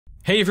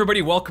Hey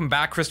everybody, welcome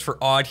back.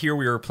 ChristopherOdd here.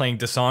 We are playing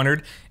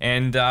Dishonored,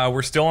 and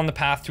we're still on the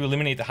path to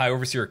eliminate the High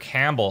Overseer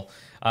Campbell.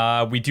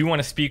 We do want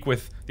to speak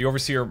with the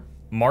Overseer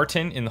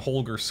Martin in the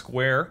Holger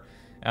Square,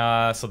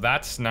 so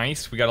that's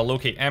nice. We got to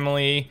locate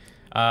Emily,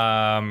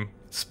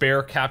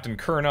 spare Captain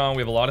Kerna.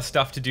 We have a lot of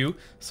stuff to do,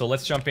 so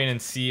let's jump in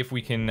and see if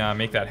we can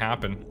make that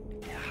happen.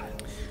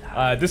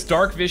 This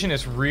dark vision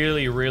is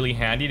really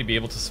handy to be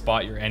able to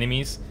spot your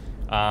enemies.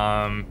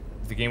 The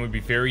game would be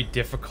very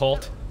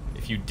difficult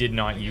if you did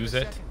not use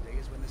it.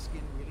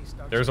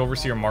 There's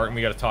Overseer Martin,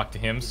 we gotta talk to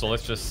him, so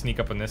let's just sneak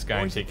up on this guy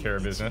and take care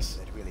of business.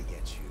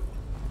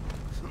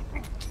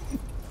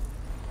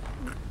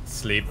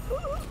 Sleep.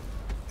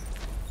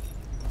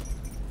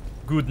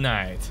 Good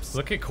night.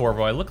 Look at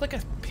Corvo, I look like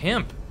a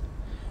pimp.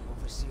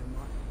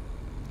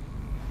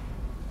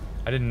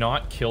 I did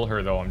not kill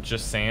her though, I'm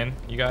just saying,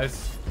 you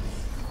guys.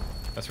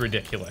 That's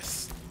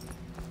ridiculous.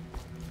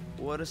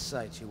 What a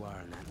sight you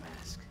are in that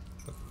mask.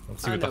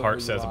 Let's see what the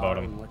heart says about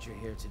him. What you're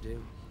here to do.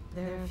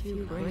 There are a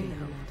few brave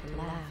enough to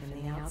laugh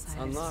in the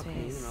outside Unlock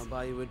me space. and I'll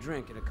buy you a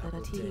drink in a couple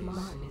of days.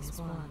 Martin is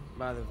one.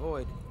 By the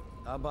void,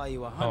 I'll buy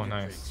you 100 Oh,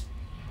 nice. drinks.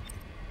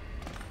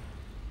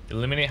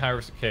 Eliminate high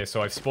risk. Okay,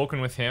 so I've spoken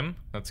with him.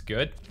 That's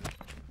good.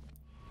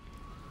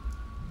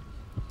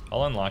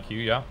 I'll unlock you,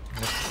 yeah.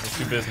 Let's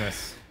do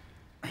business.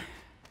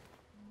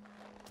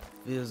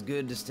 Feels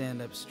good to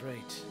stand up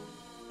straight.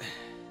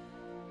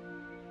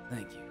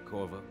 Thank you,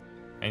 Corvo.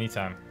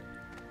 Anytime.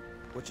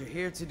 What you're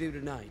here to do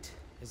tonight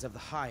is of the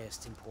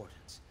highest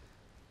importance.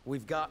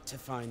 We've got to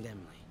find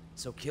Emily,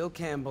 so kill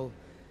Campbell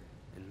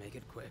and make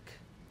it quick.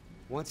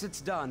 Once it's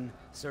done,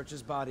 search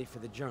his body for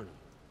the journal,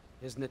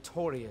 his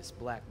notorious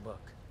black book,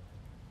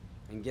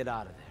 and get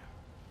out of there.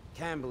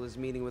 Campbell is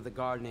meeting with a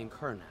guard named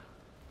Kerna,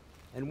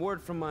 and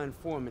word from my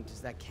informant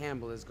is that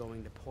Campbell is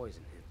going to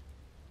poison him.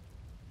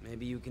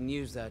 Maybe you can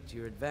use that to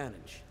your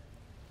advantage.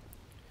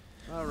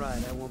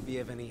 Alright, I won't be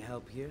of any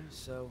help here,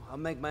 so I'll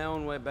make my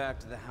own way back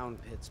to the Hound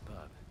Pits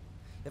pub.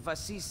 If I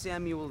see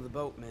Samuel the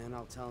boatman,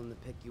 I'll tell him to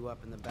pick you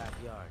up in the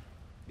backyard,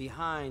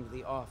 behind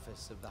the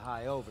office of the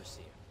High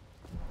Overseer.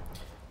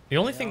 The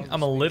only thing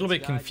I'm a little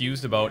bit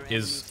confused about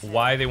is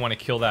why they want to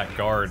kill that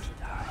guard.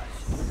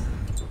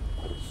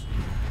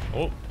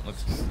 Oh,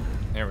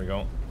 there we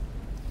go.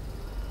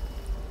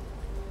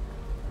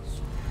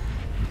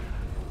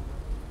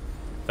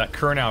 That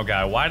Kernow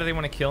guy, why do they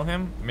want to kill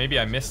him? Maybe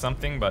I missed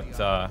something, but It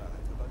sounds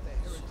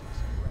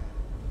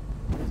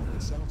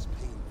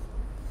painful.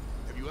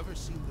 Have you ever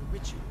seen the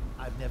ritual?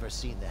 I've never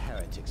seen the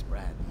Heretics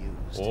brand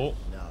used. oh,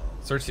 No.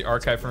 search the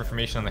archive for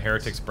information on the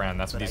Heretics brand.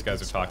 That's what But these I guys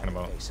did are talking spy the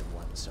about. face of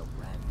one so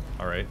branded.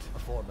 All right. A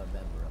former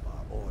member of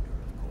our order,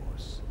 of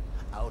course.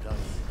 Out on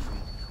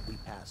retreat, we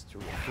passed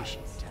through a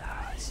fishing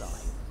town, saw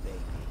him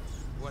begging.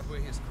 What were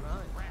his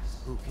crimes?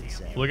 Who can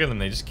say? Look at them.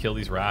 They just kill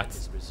these Is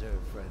rats.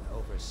 reserved for an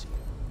overseer,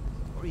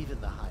 or even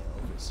the High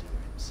Overseer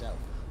himself,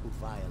 who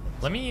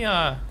violates. Let me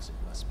our laws and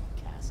must be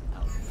cast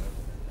out permanently.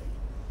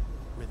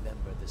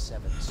 Remember the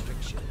 7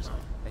 strictures,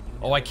 and you.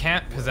 Oh, I never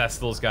can't word possess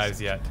those guys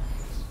yet.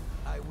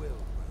 I will.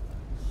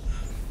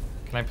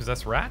 Can I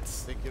possess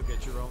rats? Think you'll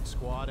get your own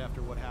squad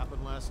after what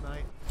happened last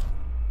night?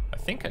 I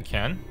think I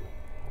can.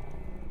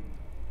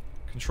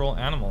 Control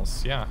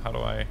animals. Yeah, how do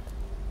I...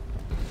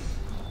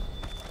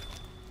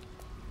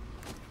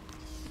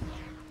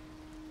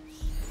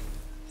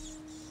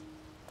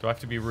 Do I have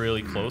to be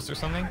really close or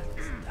something?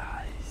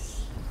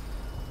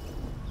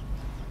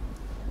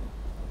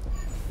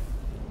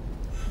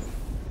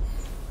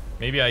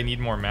 Maybe I need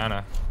more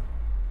mana.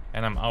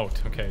 And I'm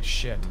out. Okay,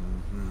 shit.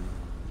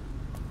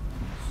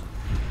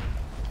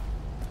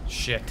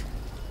 Shit.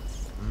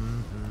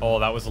 Oh,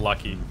 that was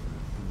lucky.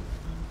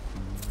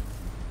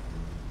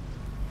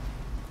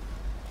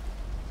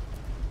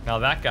 Now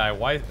that guy,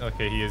 why?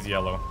 Okay, he is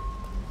yellow.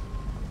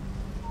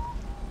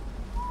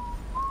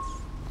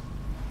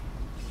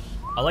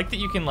 I like that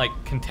you can like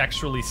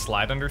contextually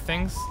slide under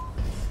things.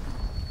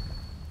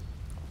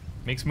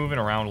 Makes moving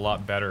around a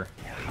lot better.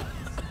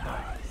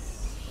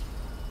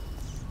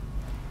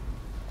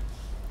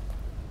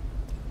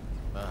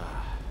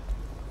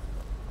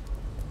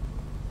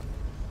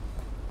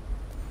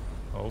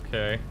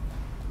 Okay.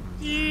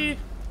 Eee.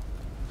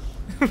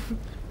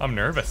 I'm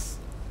nervous.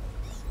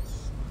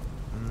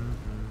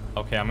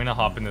 Okay, I'm gonna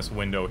hop in this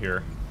window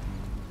here.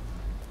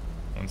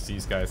 Once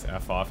these guys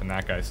F off and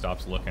that guy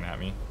stops looking at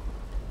me.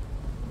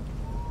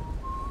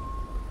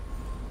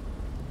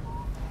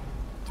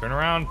 Turn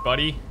around,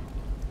 buddy.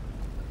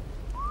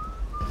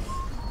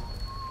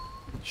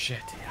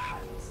 Shit.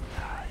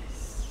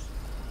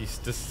 He's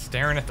just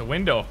staring at the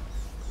window.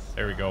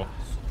 There we go.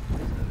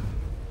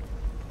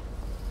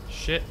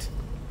 Shit.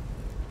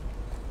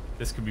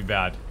 This could be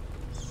bad.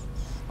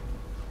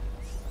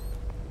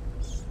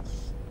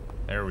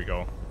 There we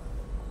go.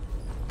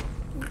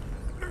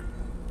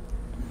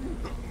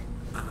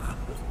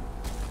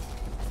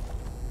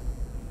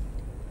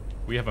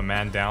 We have a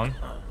man down.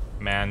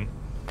 Man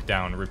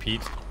down.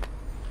 Repeat.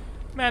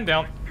 Man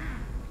down.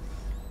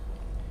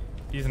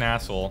 He's an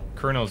asshole.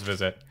 Kerno's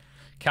visit.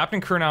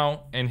 Captain Curnow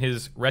and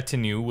his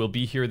retinue will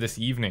be here this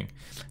evening.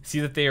 See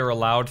that they are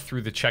allowed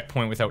through the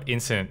checkpoint without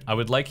incident. I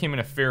would like him in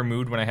a fair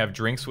mood when I have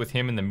drinks with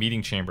him in the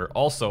meeting chamber.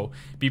 Also,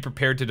 be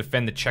prepared to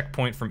defend the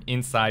checkpoint from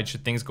inside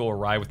should things go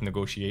awry with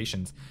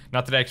negotiations.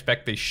 Not that I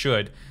expect they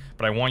should,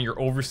 but I want your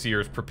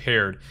overseers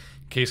prepared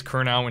in case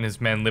Curnow and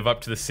his men live up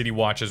to the City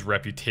Watch's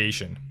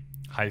reputation.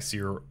 High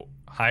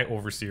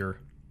Overseer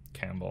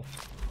Campbell.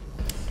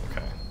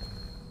 Okay.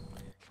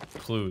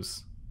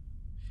 Clues.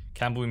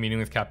 Campbell will be meeting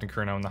with Captain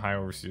Curnow in the High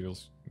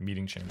Overseer's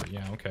meeting chamber.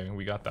 Yeah, okay,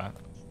 we got that.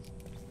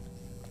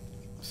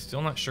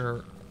 Still not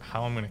sure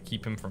how I'm gonna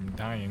keep him from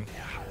dying.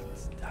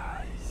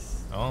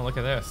 Oh, look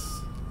at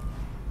this.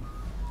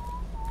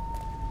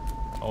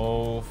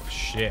 Oh,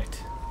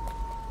 shit.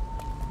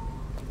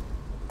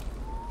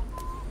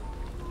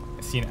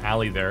 I see an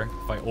alley there.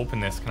 If I open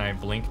this, can I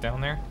blink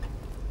down there?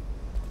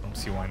 I don't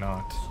see why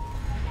not.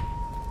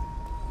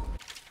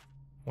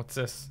 What's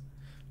this?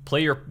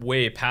 Play your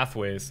way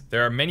pathways.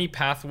 There are many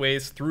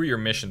pathways through your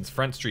missions.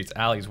 Front streets,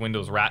 alleys,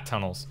 windows, rat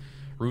tunnels,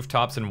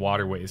 rooftops, and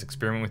waterways.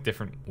 Experiment with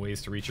different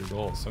ways to reach your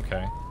goals.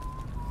 Okay.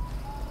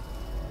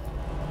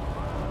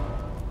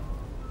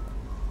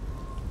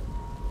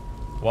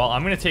 Well,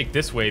 I'm gonna take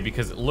this way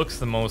because it looks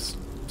the most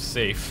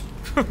safe.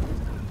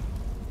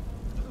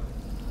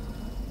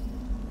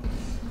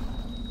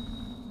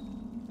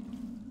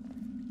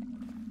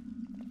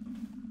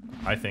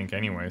 I think,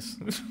 anyways.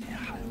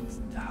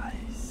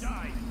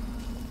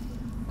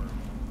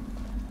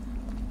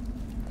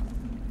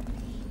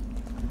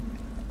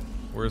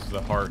 Where's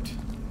the heart?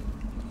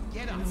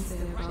 Once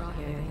they're brought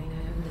here, they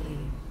never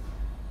leave.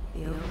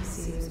 The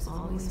overseers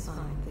always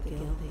find the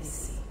guild they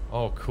seek.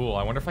 Oh, cool.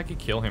 I wonder if I could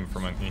kill him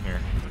from in here.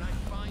 When I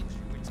find you,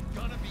 it's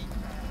gonna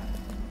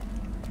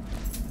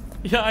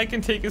be... Yeah, I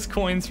can take his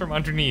coins from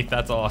underneath.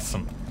 That's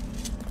awesome.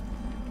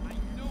 I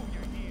know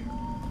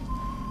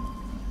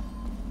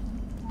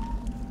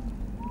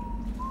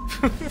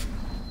you're here.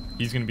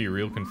 He's gonna be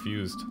real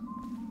confused.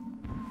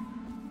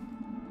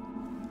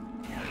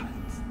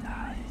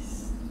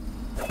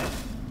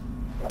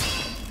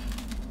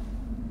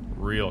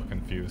 Real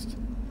confused.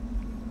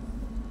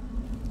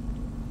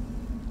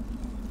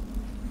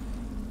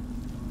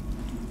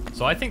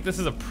 So I think this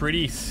is a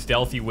pretty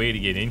stealthy way to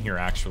get in here,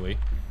 actually.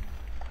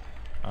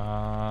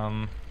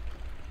 I'm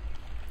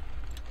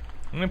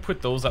gonna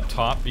put those up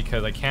top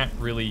because I can't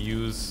really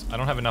use... I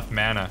don't have enough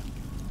mana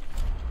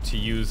to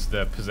use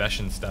the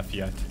possession stuff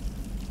yet.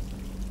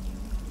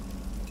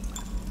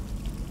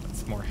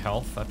 That's more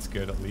health. That's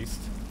good, at least.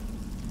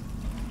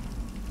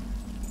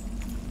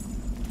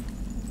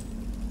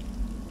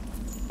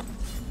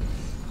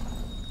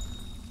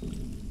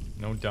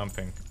 No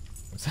dumping.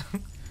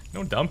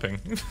 No dumping.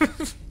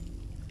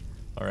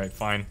 Alright,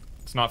 fine.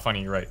 It's not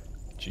funny, you're right.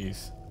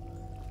 Jeez.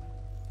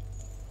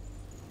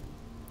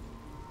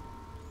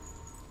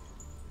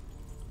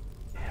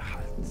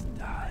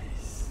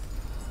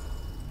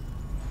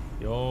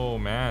 Yo,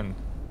 man.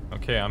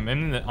 Okay, I'm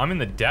in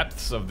the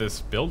depths of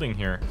this building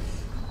here.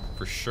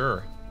 For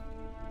sure.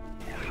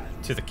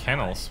 To the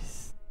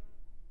kennels.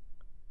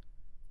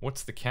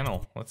 What's the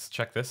kennel? Let's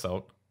check this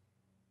out.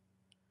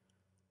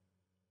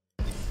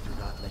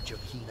 Let your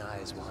keen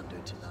eyes wander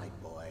tonight,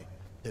 boy.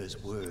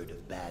 There's word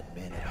of bad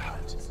men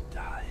about.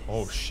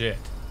 Oh shit.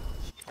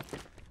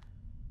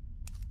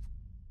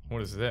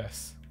 What is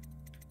this?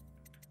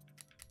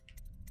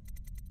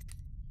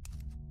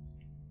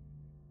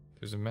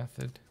 There's a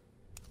method.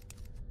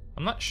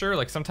 I'm not sure,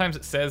 like sometimes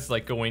it says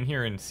like go in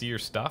here and see your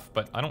stuff,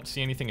 but I don't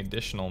see anything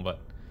additional, but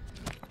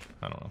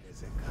I don't know.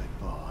 Is a good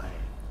boy.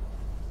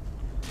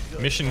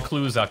 Mission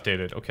clues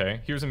updated.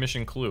 Okay, here's a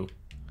mission clue.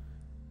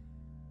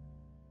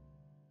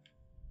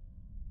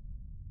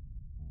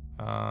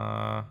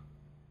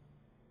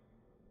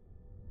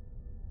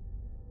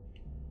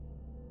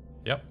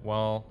 Yep,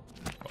 well,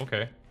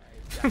 okay.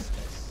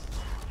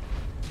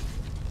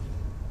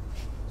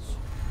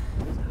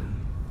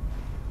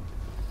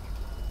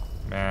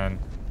 Man.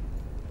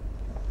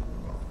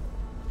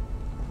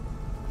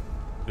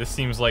 This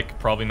seems like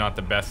probably not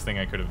the best thing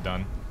I could have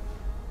done.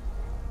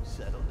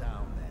 Settle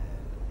down, man.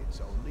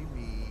 It's only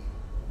me.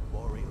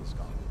 Boreal's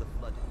gone to the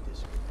flooded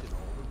district and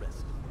all the rest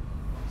of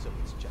it. So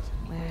it's just...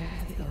 Where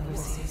have the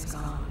overseers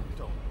gone?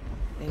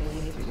 They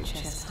wade through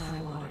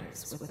chest-high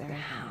waters with their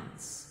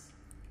hounds.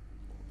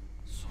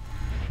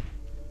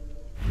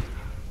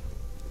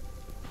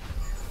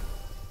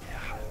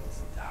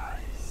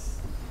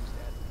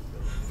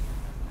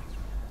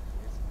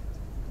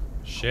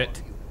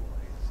 Shit.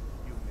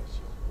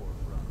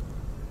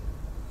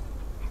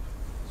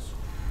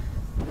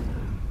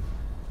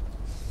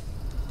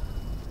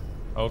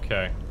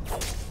 Okay.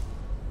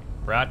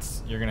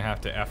 Rats, you're gonna have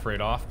to F right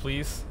off,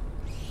 please.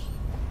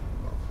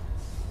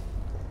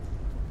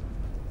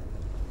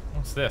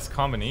 What's this?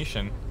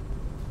 Combination?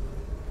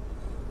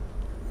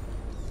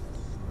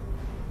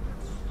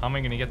 How am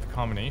I gonna get the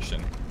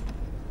combination?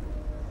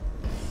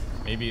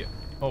 Maybe...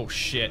 Oh,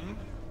 shit.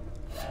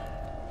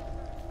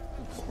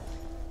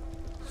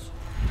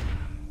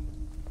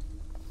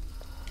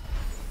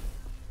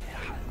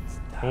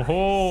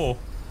 Oh-ho!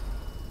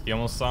 He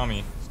almost saw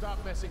me.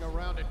 Stop messing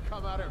around and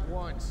come out at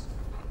once.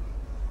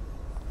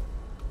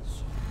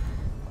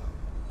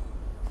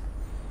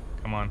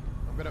 Come on.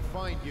 I'm gonna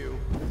find you,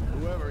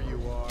 whoever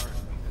you are,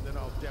 and then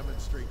I'll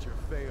demonstrate your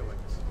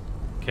failings.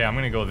 Okay, I'm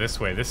gonna go this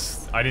way.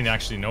 This, I didn't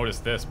actually notice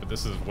this, but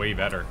this is way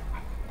better.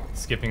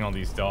 Skipping all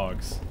these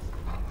dogs.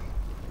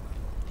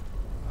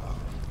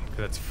 'Cause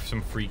that's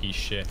some freaky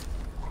shit.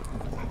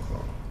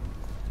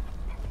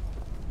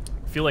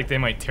 I feel like they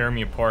might tear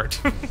me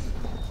apart.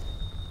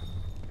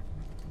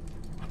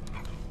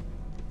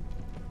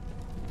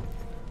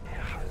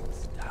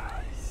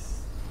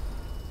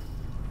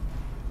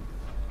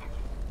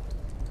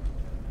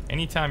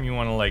 Anytime you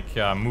want to, like,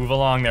 move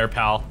along there,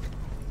 pal,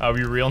 that'll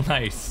be real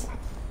nice.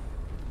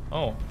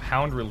 Oh,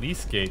 hound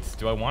release gates.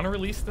 Do I want to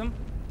release them?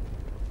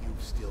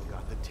 You've still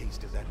got the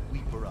taste of that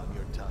weeper on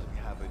your tongue,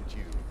 haven't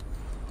you?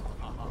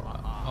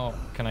 Oh,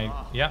 can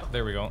I? Yeah,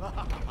 there we go.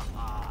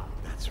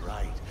 That's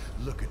right.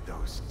 Look at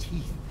those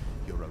teeth.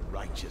 You're a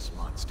righteous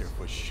monster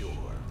for sure.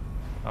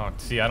 Oh,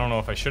 see, I don't know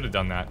if I should have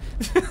done that.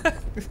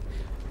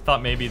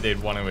 Thought maybe they'd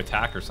want to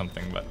attack or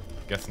something, but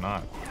guess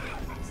not.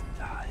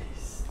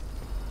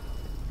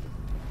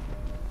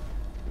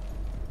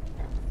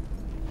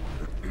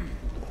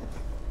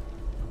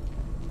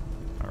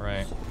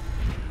 Alright.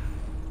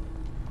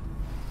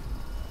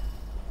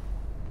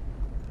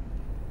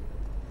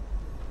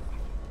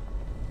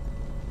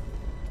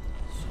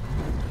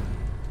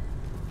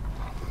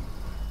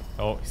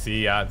 Oh,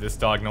 see, yeah, this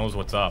dog knows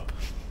what's up.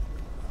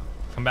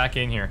 Come back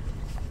in here.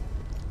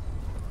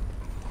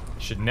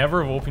 Should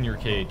never have opened your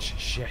cage.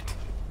 Shit.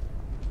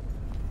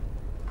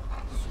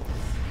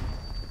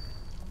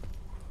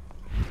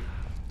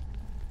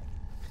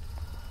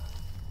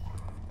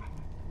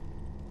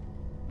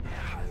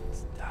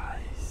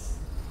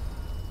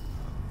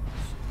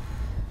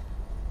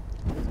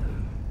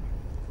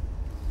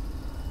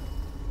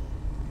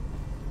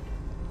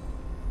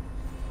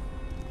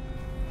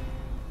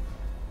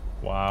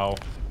 Wow,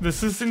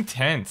 this is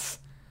intense.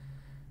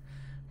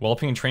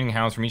 Whelping and training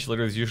hounds from each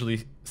litter is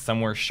usually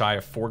somewhere shy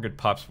of 4 good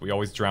pups, but we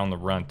always drown the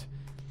runt.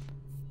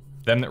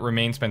 Them that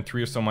remain spend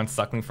 3 or so months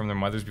suckling from their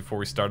mothers before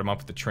we start them up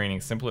with the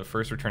training. Simple at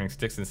first, returning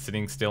sticks and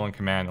sitting still in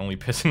command, only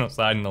pissing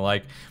outside and the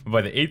like. But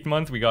by the 8th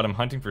month, we got him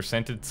hunting for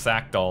scented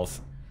sack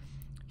dolls,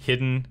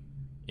 hidden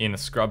in a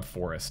scrub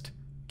forest,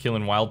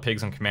 killing wild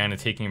pigs on command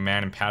and taking a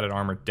man in padded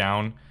armor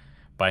down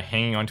by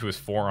hanging onto his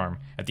forearm.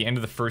 At the end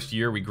of the first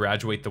year, we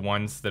graduate the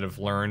ones that have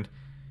learned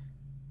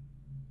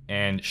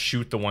and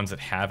shoot the ones that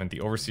haven't. The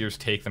overseers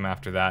take them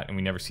after that, and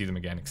we never see them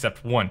again,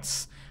 except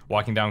once.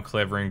 Walking down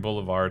Clavering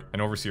Boulevard,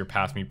 an overseer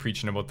passed me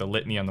preaching about the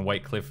litany on the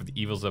White Cliff of the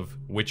evils of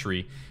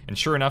witchery, and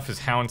sure enough, his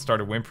hound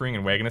started whimpering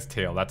and wagging his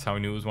tail. That's how I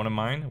knew it was one of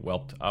mine,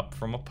 whelped up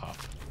from a pup.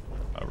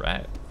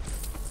 Alright.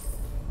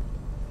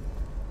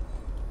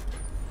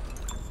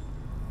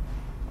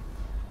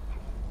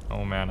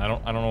 Oh man, I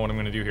don't know what I'm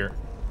gonna do here.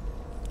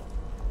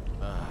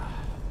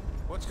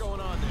 What's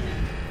going on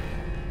there?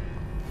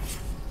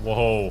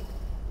 Whoa.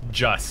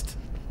 Just.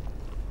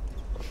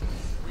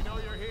 We know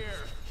you're here.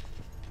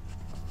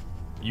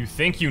 You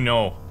think you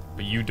know,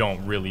 but you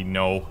don't really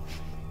know.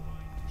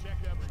 Check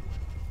everywhere.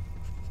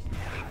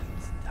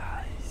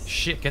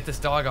 Shit, get this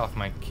dog off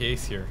my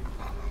case here.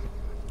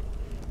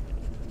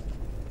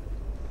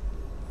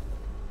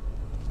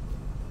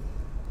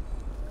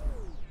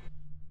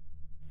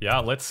 Yeah,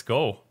 let's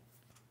go.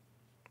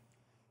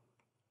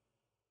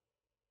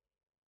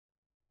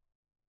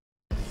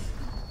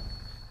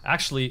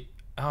 Actually,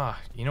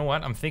 you know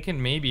what? I'm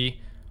thinking maybe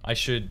I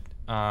should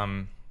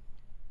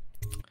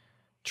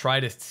try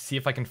to see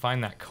if I can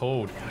find that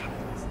code.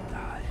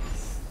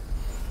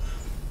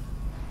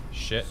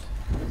 Shit.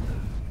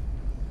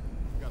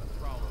 Got a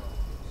prowler on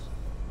this.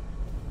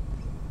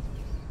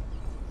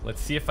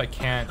 Let's see if I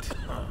can't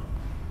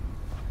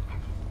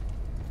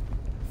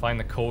find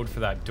the code for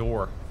that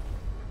door.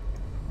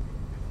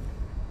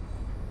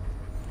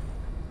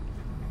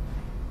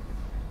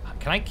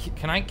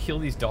 Can I kill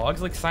these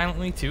dogs like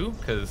silently too?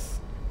 Because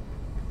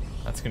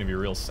that's gonna be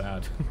real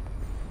sad.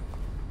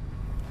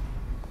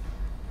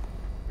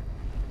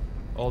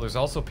 Oh, there's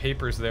also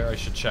papers there I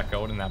should check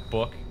out in that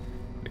book.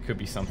 It could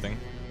be something.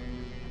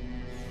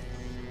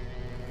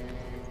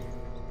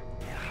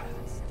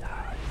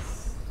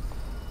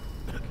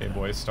 Okay,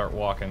 boys, start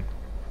walking.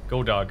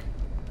 Go, dog.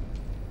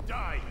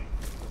 Die!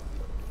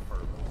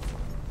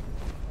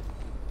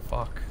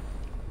 Fuck.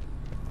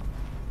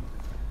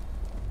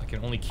 I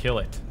can only kill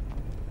it.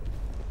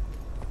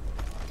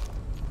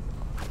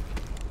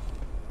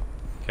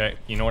 Okay,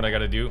 you know what I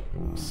gotta do?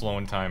 Slow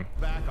in time.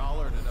 Back,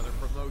 I'll earn another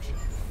promotion.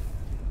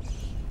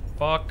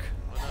 Fuck.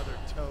 Another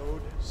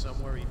toad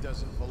somewhere he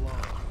doesn't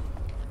belong.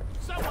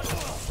 Someone!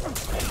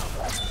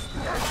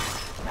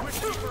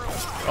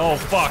 Oh,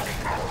 fuck.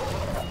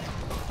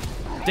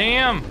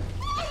 Damn!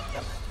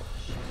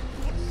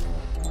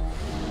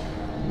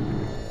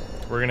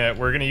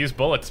 We're gonna use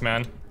bullets,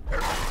 man.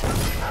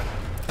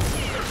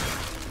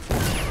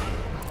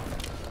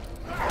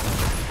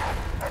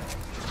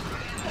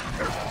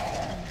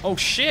 Oh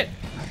shit!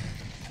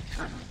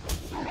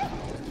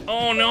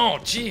 Oh no,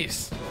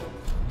 jeez.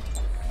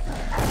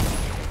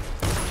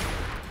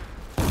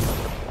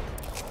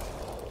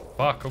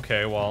 Fuck,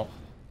 okay, well,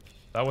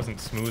 that wasn't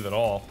smooth at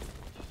all.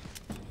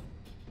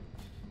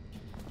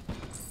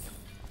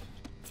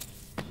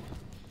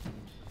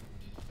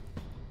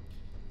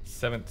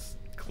 Seventh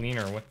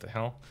cleaner, what the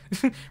hell?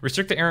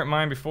 Restrict the errant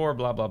mind before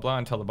blah blah blah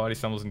until the body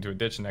stumbles into a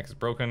ditch and neck is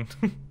broken.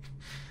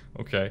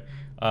 Okay.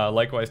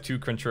 Likewise, 2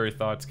 contrary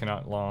thoughts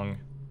cannot long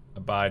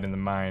abide in the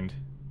mind,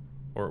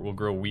 or it will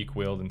grow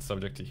weak-willed and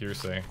subject to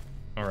hearsay.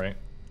 Alright.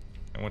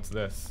 And what's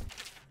this?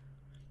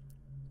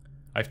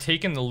 I've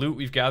taken the loot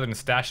we've gathered and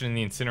stashed it in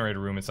the incinerator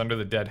room. It's under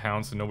the dead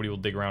hound, so nobody will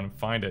dig around and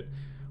find it.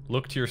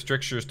 Look to your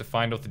strictures to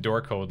find out the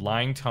door code.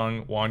 Lying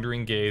tongue,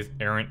 wandering gaze,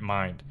 errant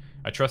mind.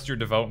 I trust you're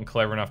devout and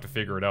clever enough to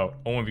figure it out.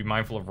 Oh, and be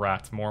mindful of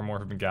rats. More and more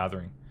have been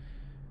gathering.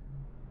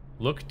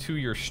 Look to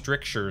your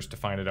strictures to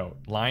find it out.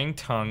 Lying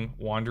tongue,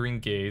 wandering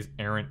gaze,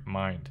 errant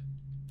mind.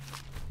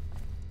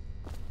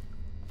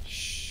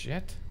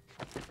 Shit.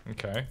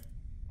 Okay.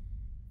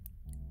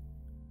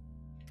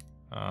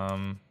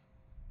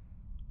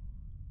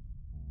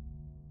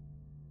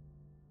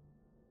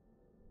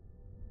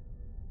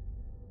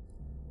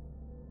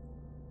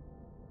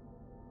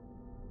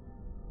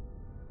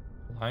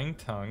 Lying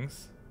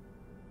tongues.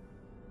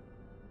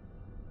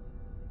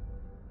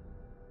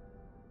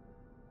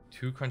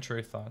 2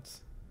 contrary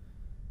thoughts.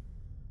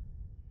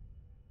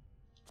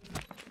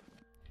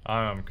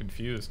 I'm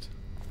confused.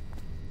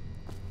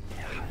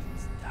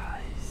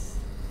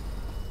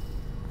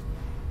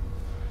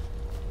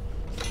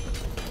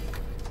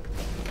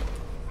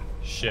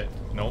 Shit,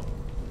 nope.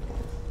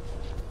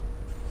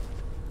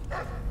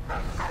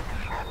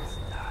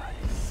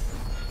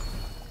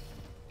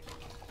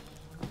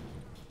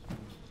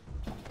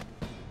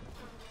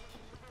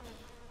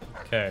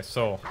 Okay,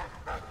 so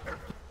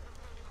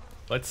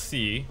let's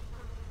see.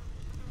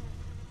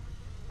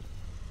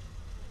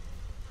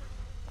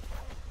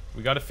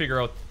 We got to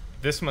figure out,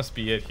 this must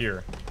be it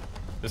here.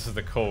 This is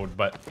the code,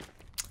 but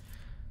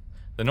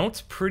the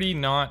note's pretty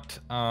not,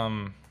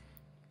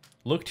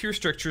 look to your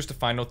strictures to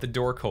find out the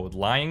door code.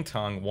 Lying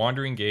tongue,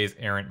 wandering gaze,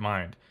 errant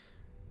mind.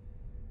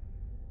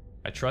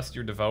 I trust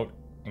you're devout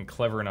and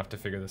clever enough to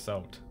figure this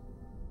out.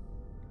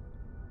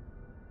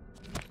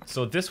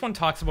 So this one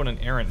talks about an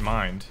errant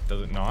mind,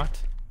 does it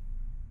not?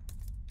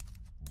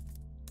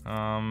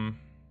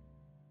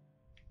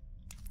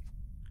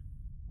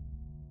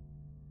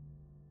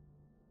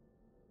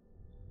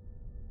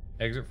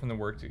 Exit from the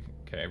work to...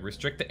 Okay.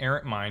 Restrict the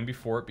errant mind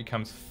before it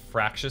becomes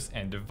fractious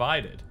and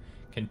divided.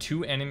 Can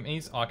 2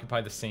 enemies occupy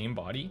the same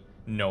body?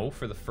 No,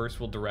 for the first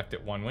will direct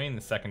it one way and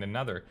the second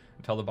another,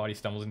 until the body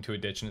stumbles into a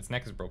ditch and its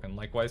neck is broken.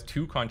 Likewise,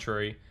 2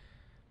 contrary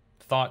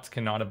thoughts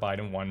cannot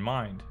abide in one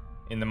mind.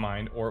 In the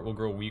mind, or it will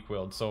grow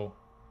weak-willed. So,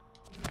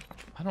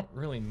 I don't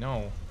really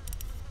know.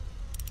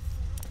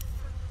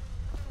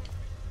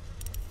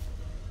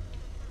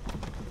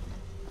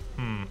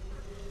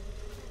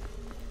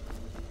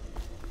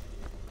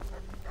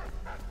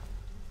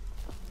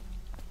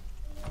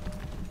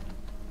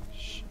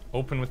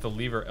 Open with the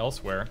lever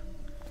elsewhere.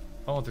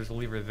 Oh, there's a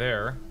lever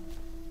there.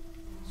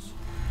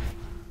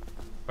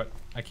 But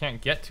I can't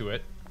get to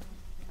it.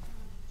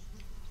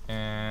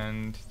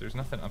 And there's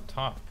nothing up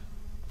top.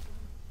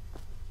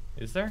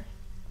 Is there?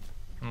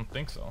 I don't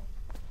think so.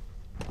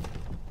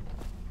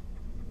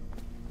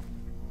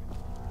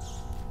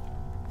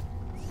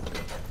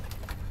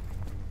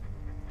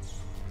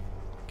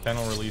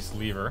 Kennel release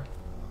lever.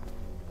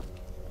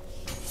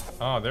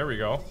 Oh, there we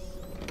go.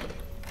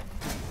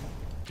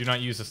 Do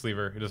not use this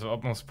lever. It is of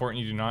utmost importance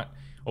you do not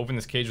open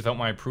this cage without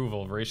my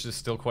approval. Voracious is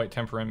still quite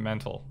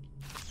temperamental.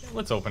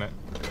 Let's open it.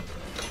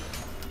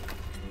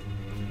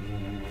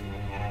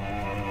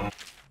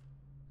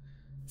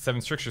 Seven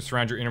strictures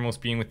surround your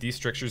innermost being with these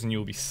strictures and you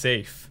will be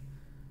safe.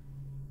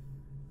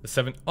 The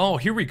 7... Oh,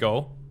 here we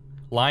go.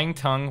 Lying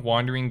tongue,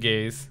 wandering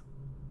gaze,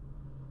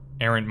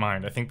 errant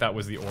mind. I think that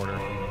was the order.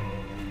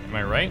 Am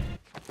I right?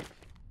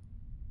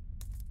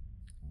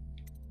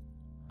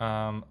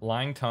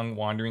 Lying tongue,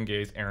 wandering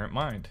gaze, errant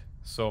mind.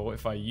 So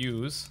if I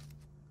use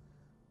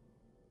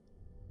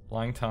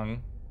lying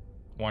tongue,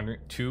 wandering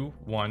 2,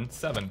 1,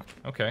 7.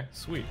 Okay,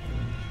 sweet.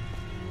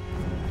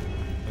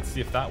 Let's see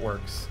if that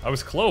works. I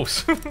was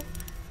close.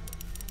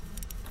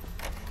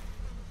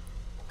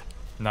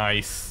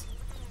 Nice.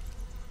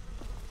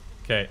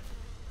 Okay.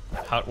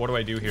 What do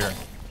I do here?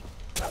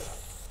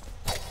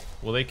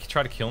 Will they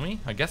try to kill me?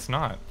 I guess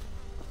not.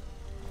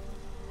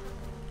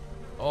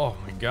 Oh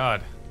my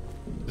god.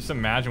 Just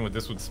imagine what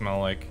this would smell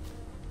like.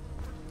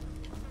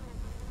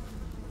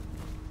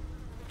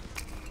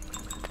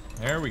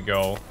 There we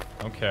go.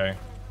 Okay.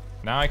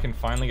 Now I can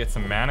finally get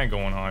some mana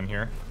going on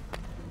here.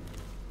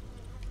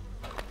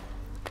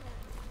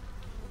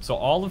 So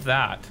all of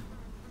that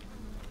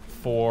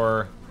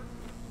for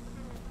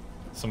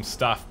some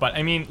stuff. But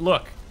I mean,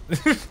 look.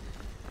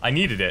 I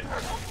needed it.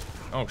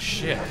 Oh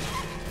shit.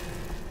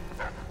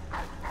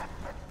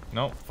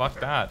 No, fuck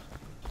that.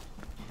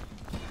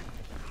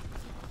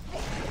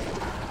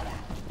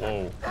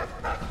 Whoa.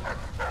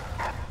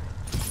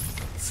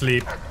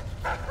 Sleep.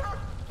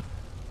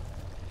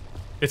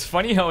 It's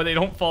funny how they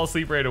don't fall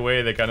asleep right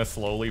away. They kind of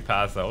slowly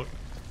pass out.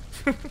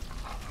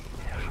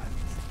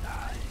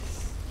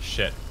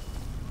 Shit.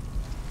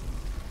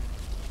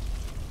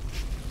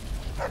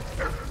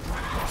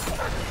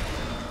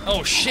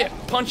 Oh shit,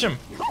 punch him.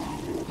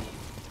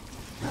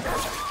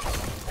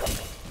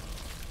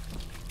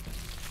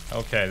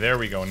 Okay, there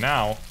we go.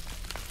 Now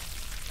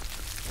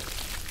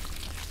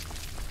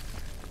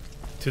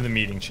to the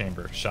meeting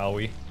chamber, shall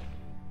we?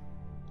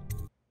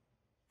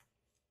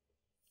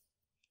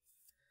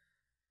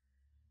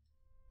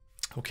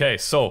 Okay,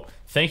 so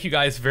thank you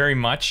guys very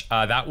much.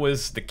 That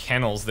was the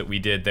kennels that we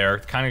did there.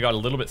 Kind of got a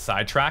little bit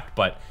sidetracked,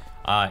 but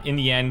in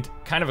the end,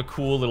 kind of a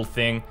cool little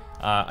thing.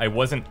 I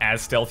wasn't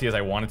as stealthy as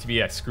I wanted to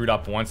be. I screwed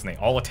up once and they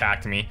all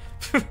attacked me.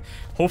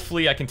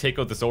 Hopefully I can take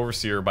out this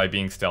overseer by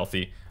being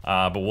stealthy,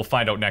 but we'll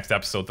find out next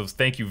episode. So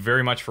thank you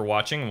very much for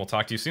watching, and we'll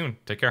talk to you soon.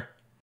 Take care.